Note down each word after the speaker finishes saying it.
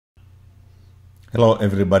Hello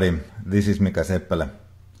everybody, this is Mika Seppälä.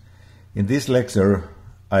 In this lecture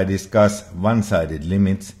I discuss one-sided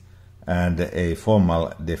limits and a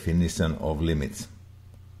formal definition of limits.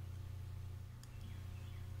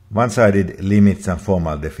 One-sided limits and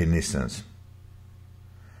formal definitions.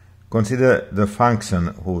 Consider the function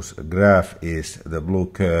whose graph is the blue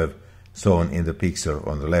curve shown in the picture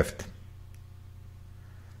on the left.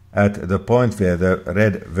 At the point where the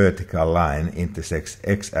red vertical line intersects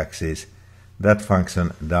x-axis, that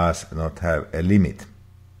function does not have a limit.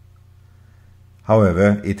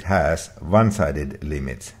 However, it has one-sided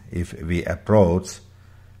limits. If we approach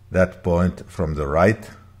that point from the right,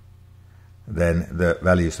 then the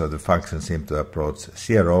values of the function seem to approach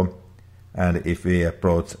 0, and if we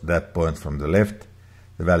approach that point from the left,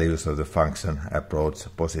 the values of the function approach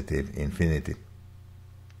positive infinity.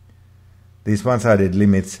 These one-sided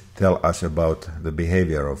limits tell us about the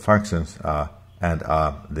behavior of functions and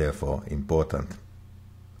are therefore important.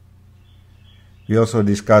 We also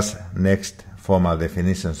discuss next formal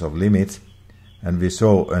definitions of limits, and we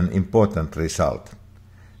saw an important result,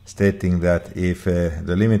 stating that if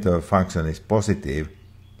the limit of a function is positive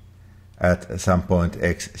at some point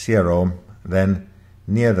x0, then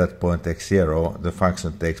near that point x0 the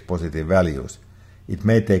function takes positive values. It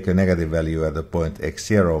may take a negative value at the point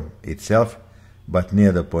x0 itself, but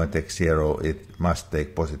near the point x0 it must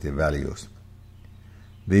take positive values.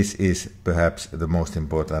 This is perhaps the most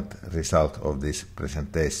important result of this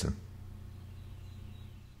presentation.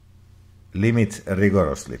 Limits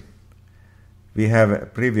rigorously. We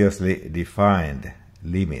have previously defined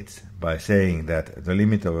limits by saying that the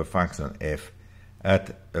limit of a function f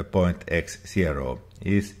at a point x0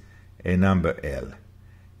 is a number L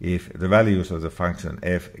if the values of the function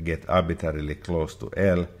f get arbitrarily close to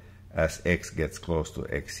L as x gets close to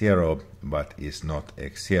x0 but is not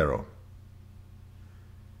x0.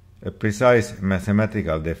 A precise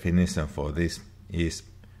mathematical definition for this is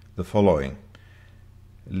the following.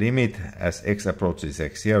 Limit as x approaches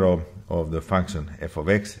x0 of the function f of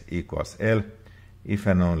x equals L if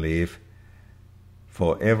and only if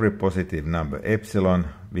for every positive number epsilon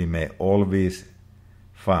we may always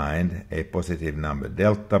find a positive number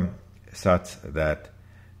delta such that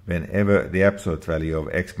whenever the absolute value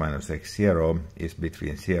of x minus x0 is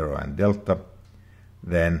between 0 and delta,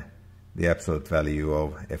 then the absolute value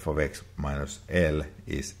of f of x minus L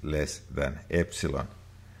is less than epsilon.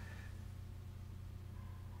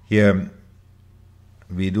 Here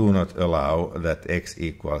we do not allow that x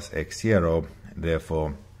equals x0,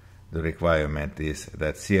 therefore the requirement is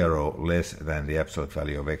that 0 less than the absolute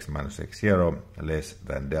value of x minus x0 less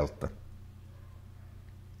than delta.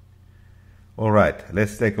 Alright,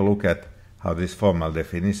 let's take a look at how this formal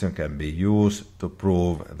definition can be used to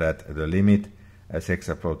prove that the limit as x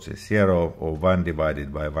approaches 0 or 1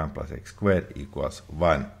 divided by 1 plus x squared equals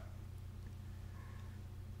 1.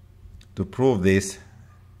 To prove this,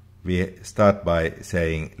 we start by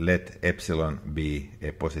saying let epsilon be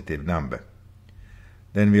a positive number.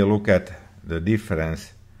 Then we look at the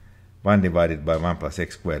difference 1 divided by 1 plus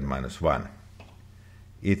x squared minus 1.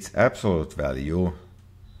 Its absolute value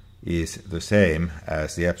is the same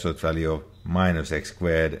as the absolute value of minus x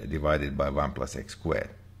squared divided by 1 plus x squared.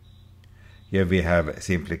 Here we have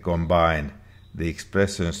simply combined the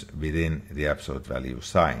expressions within the absolute value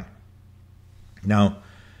sign. Now,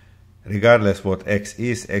 regardless what x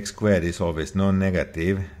is, x squared is always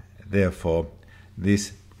non-negative, therefore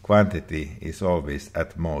this quantity is always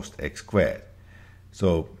at most x squared.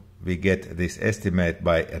 So we get this estimate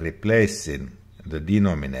by replacing the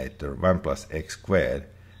denominator 1 plus x squared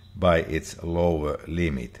by its lower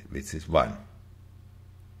limit, which is 1.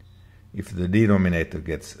 If the denominator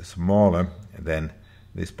gets smaller, then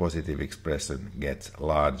this positive expression gets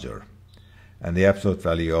larger. And the absolute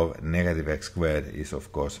value of negative x squared is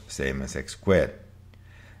of course same as x squared.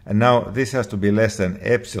 And now this has to be less than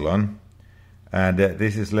epsilon, and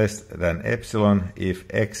this is less than epsilon if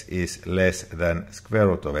x is less than square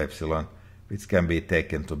root of epsilon, which can be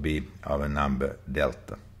taken to be our number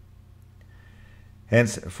delta.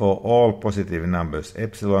 Hence, for all positive numbers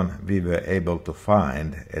epsilon, we were able to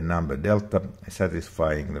find a number delta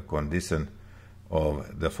satisfying the condition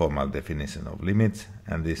of the formal definition of limits,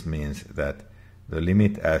 and this means that the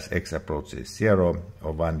limit as x approaches 0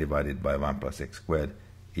 or 1 divided by 1 plus x squared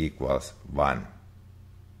equals 1.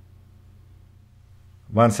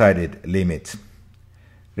 One-sided limits.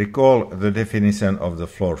 Recall the definition of the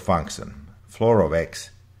floor function. Floor of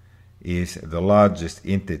x is the largest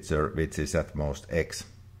integer which is at most x.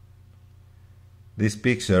 This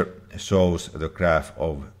picture shows the graph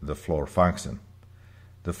of the floor function.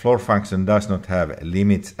 The floor function does not have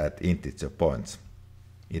limits at integer points.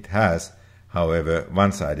 It has, however,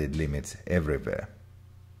 one-sided limits everywhere.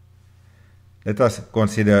 Let us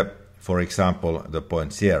consider, for example, the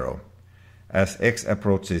point 0. As x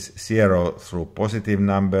approaches 0 through positive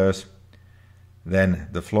numbers, then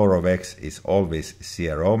the floor of x is always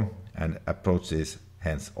 0 and approaches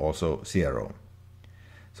hence also 0.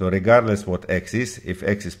 So regardless what x is, if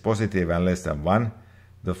x is positive and less than 1,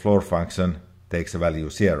 the floor function takes a value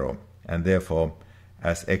 0, and therefore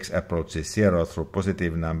as x approaches 0 through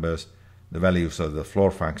positive numbers, the values of the floor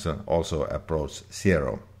function also approach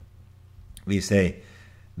 0. We say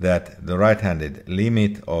that the right-handed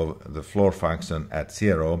limit of the floor function at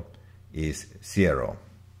 0 is 0.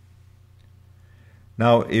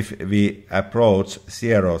 Now if we approach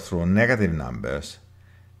 0 through negative numbers,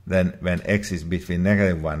 then when x is between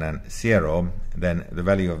 -1 and 0, then the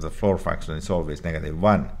value of the floor function is always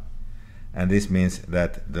 -1. And this means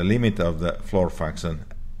that the limit of the floor function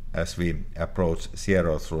as we approach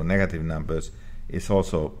 0 through negative numbers is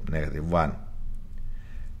also -1.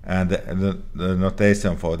 And the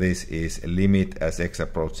notation for this is limit as x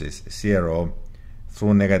approaches 0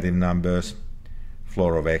 through negative numbers,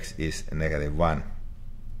 floor of x is -1.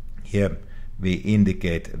 Here we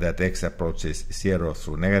indicate that x approaches 0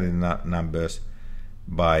 through negative numbers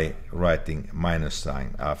by writing minus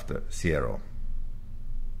sign after 0.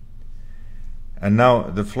 And now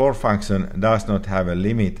the floor function does not have a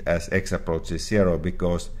limit as x approaches 0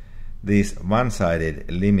 because these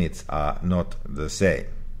one-sided limits are not the same.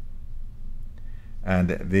 And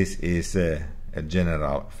this is a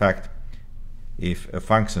general fact. If a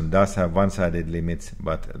function does have one-sided limits,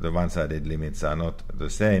 but the one-sided limits are not the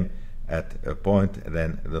same at a point,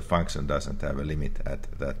 then the function doesn't have a limit at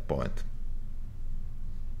that point.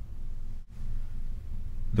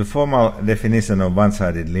 The formal definition of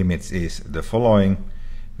one-sided limits is the following.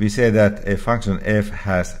 We say that a function f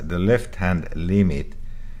has the left-hand limit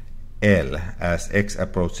L as x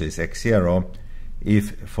approaches x0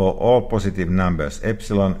 if for all positive numbers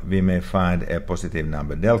epsilon we may find a positive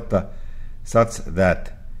number delta such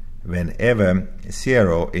that whenever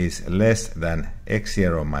 0 is less than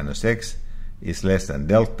x0 minus x is less than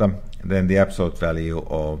delta, then the absolute value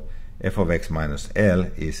of f of x minus L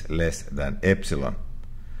is less than epsilon.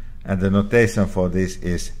 And the notation for this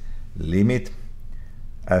is limit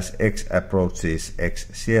as x approaches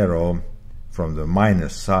x0 from the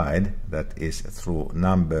minus side, that is through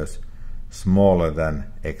numbers smaller than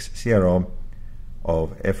x0,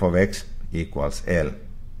 of f of x equals L.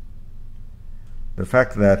 The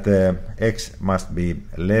fact that x must be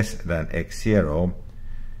less than x0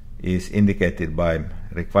 is indicated by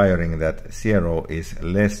requiring that 0 is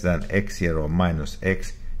less than x0 minus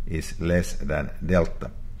x is less than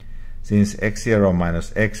delta. Since x0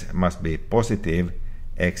 minus x must be positive,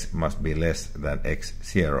 x must be less than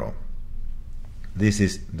x0. This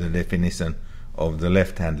is the definition of the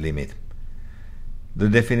left-hand limit. The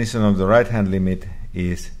definition of the right-hand limit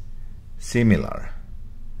is similar.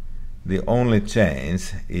 The only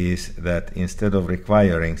change is that instead of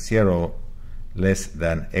requiring 0 less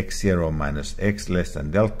than x0 minus x less than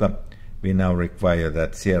delta, we now require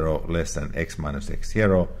that 0 less than x minus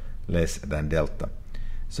x0 less than delta.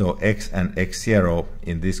 So x and x0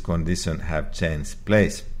 in this condition have changed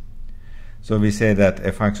place. So we say that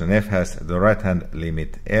a function f has the right-hand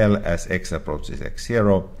limit L as x approaches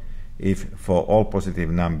x0 if for all positive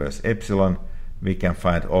numbers epsilon we can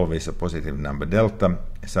find always a positive number delta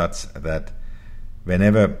such that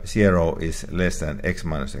whenever 0 is less than x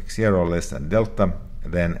minus x0 less than delta,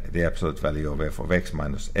 then the absolute value of f of x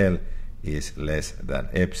minus L is less than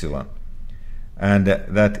epsilon. And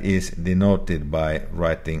that is denoted by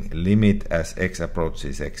writing limit as x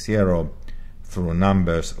approaches x0 through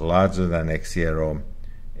numbers larger than x0,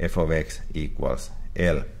 f of x equals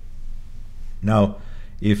L. Now,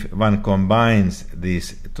 if one combines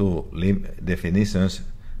these two definitions,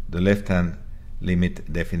 the left-hand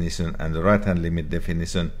limit definition and the right-hand limit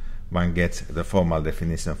definition, one gets the formal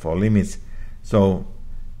definition for limits. So,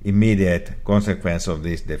 immediate consequence of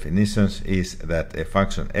these definitions is that a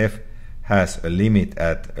function f has a limit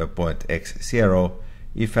at a point x0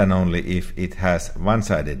 if and only if it has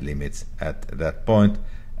one-sided limits at that point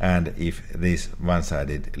and if these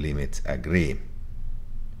one-sided limits agree.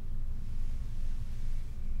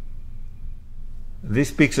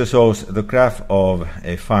 This picture shows the graph of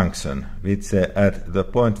a function which at the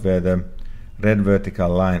point where the red vertical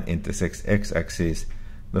line intersects x-axis,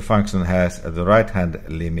 the function has the right-hand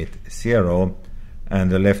limit 0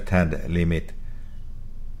 and the left-hand limit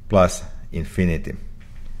plus infinity.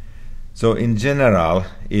 So in general,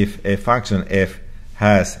 if a function f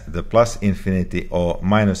has the plus infinity or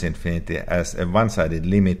minus infinity as a one-sided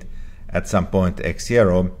limit at some point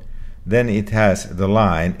x0, then it has the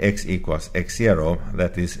line x equals x0,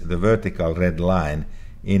 that is the vertical red line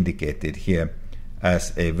indicated here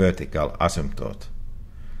as a vertical asymptote.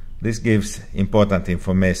 This gives important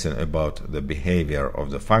information about the behavior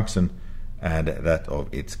of the function and that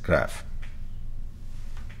of its graph.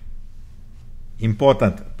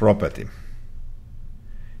 Important property.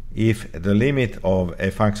 If the limit of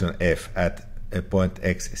a function f at a point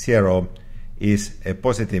x0 is a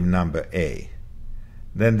positive number a,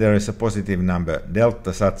 then there is a positive number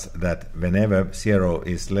delta such that whenever 0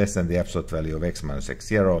 is less than the absolute value of x minus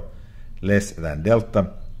x0 less than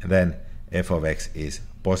delta, then f of x is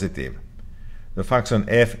positive. The function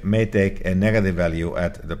f may take a negative value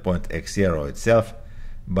at the point x0 itself,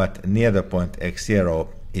 but near the point x0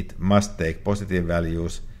 it must take positive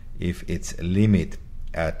values if its limit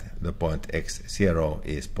at the point x0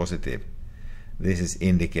 is positive. This is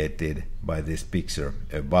indicated by this picture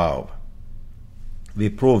above. We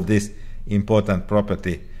prove this important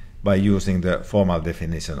property by using the formal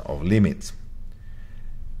definition of limits.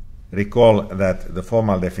 Recall that the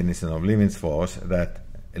formal definition of limits was that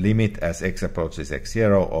a limit as x approaches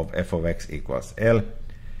x0 of f of x equals L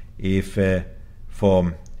if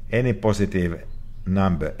for any positive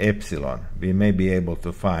number epsilon we may be able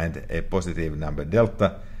to find a positive number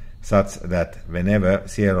delta such that whenever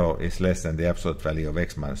 0 is less than the absolute value of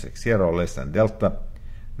x minus x0 less than delta,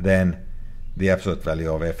 then the absolute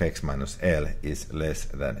value of fx minus L is less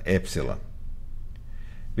than epsilon.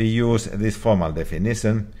 We use this formal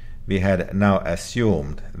definition. We had now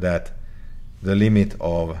assumed that the limit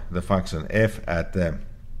of the function f at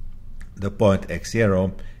the point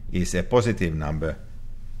x0 is a positive number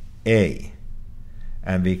a,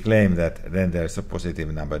 and we claim that then there is a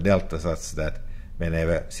positive number delta such that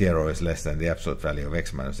whenever 0 is less than the absolute value of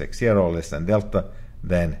x minus x0 less than delta,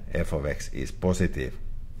 then f of x is positive.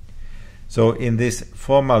 So in this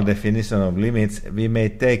formal definition of limits, we may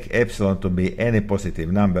take epsilon to be any positive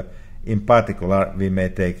number. In particular, we may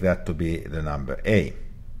take that to be the number a.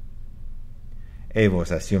 A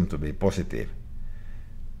was assumed to be positive.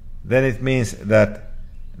 Then it means that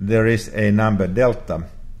there is a number delta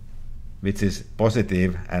which is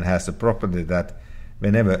positive and has the property that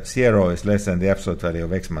whenever 0 is less than the absolute value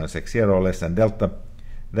of x minus x0 less than delta,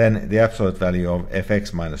 then the absolute value of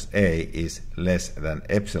fx minus a is less than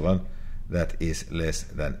epsilon, that is less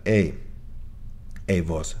than a. A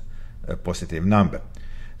was a positive number.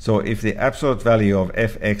 So if the absolute value of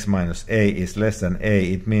fx minus a is less than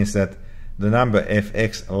a, it means that the number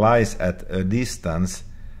fx lies at a distance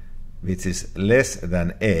which is less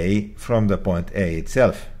than a from the point a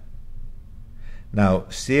itself. Now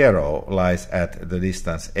 0 lies at the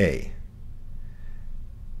distance a.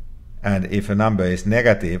 And if a number is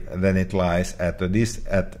negative, then it lies at a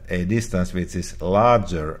distance which is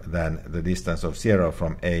larger than the distance of 0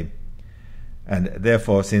 from a. And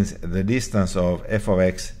therefore, since the distance of f of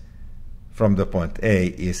x from the point a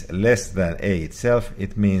is less than a itself,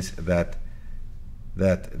 it means that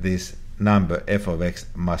this number f of x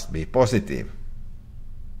must be positive.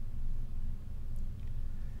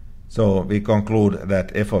 So we conclude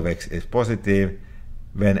that f of x is positive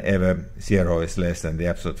whenever 0 is less than the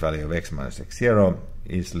absolute value of x minus x0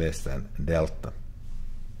 is less than delta.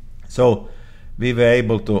 So we were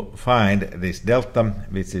able to find this delta,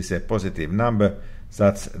 which is a positive number,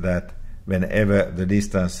 such that whenever the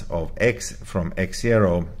distance of x from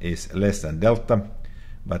x0 is less than delta,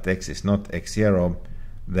 but x is not x0,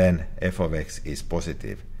 then f of x is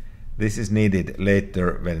positive. This is needed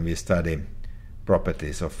later when we study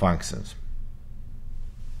properties of functions.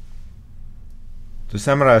 To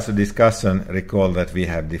summarize the discussion, recall that we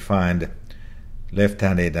have defined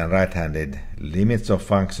left-handed and right-handed limits of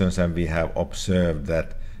functions, and we have observed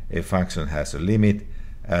that a function has a limit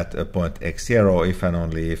at a point x0 if and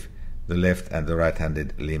only if the left and the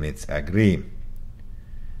right-handed limits agree.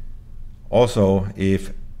 Also,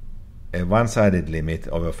 if a one-sided limit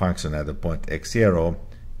of a function at the point x0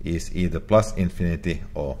 is either plus infinity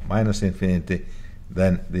or minus infinity,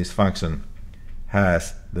 then this function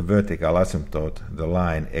has the vertical asymptote, the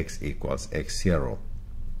line x equals x0.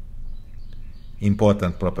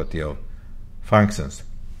 Important property of functions.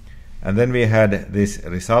 And then we had this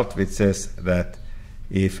result which says that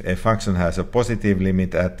if a function has a positive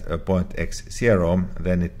limit at a point x0,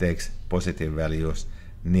 then it takes positive values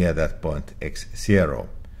near that point x0.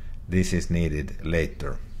 This is needed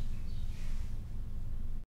later.